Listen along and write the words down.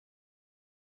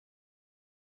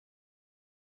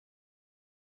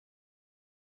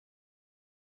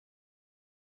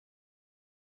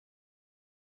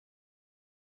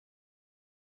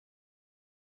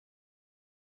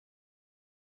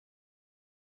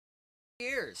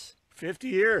years. 50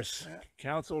 years. Yeah.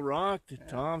 Council Rock,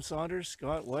 Tom Saunders,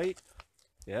 Scott White.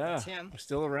 Yeah, That's him. we're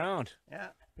still around. Yeah.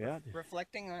 Yeah.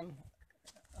 Reflecting on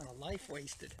a life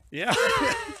wasted. Yeah.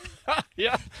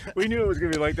 Yeah. We knew it was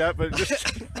going to be like that, but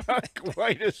just not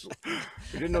quite as.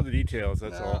 We didn't know the details,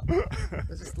 that's all. It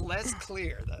was just less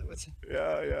clear. That was.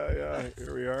 Yeah.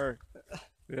 Here we are.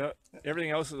 Yeah.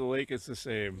 Everything else of the lake is the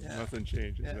same. Yeah. Nothing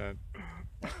changes, Yeah. man.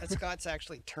 And Scott's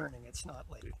actually turning. It's not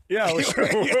like. Yeah.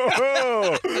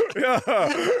 Whoa. Yeah.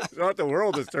 It's not the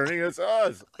world that's turning, it's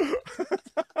us.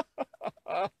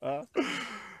 Oh,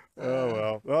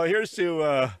 well. Well, here's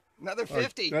to Another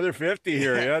 50. another 50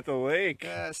 here, yeah, at the lake.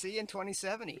 See you in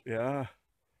 2070. Yeah.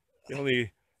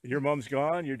 Only your mom's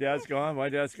gone, your dad's gone, my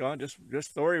dad's gone. Just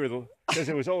story with, because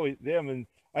it was only them, and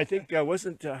I think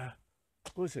wasn't what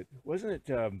was it? Wasn't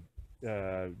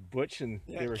it Butch and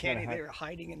Yeah, they were Kenny, kind they of were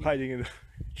hiding in the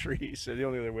trees. So the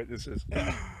only other witnesses.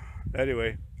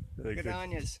 Anyway, Good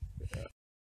on yous.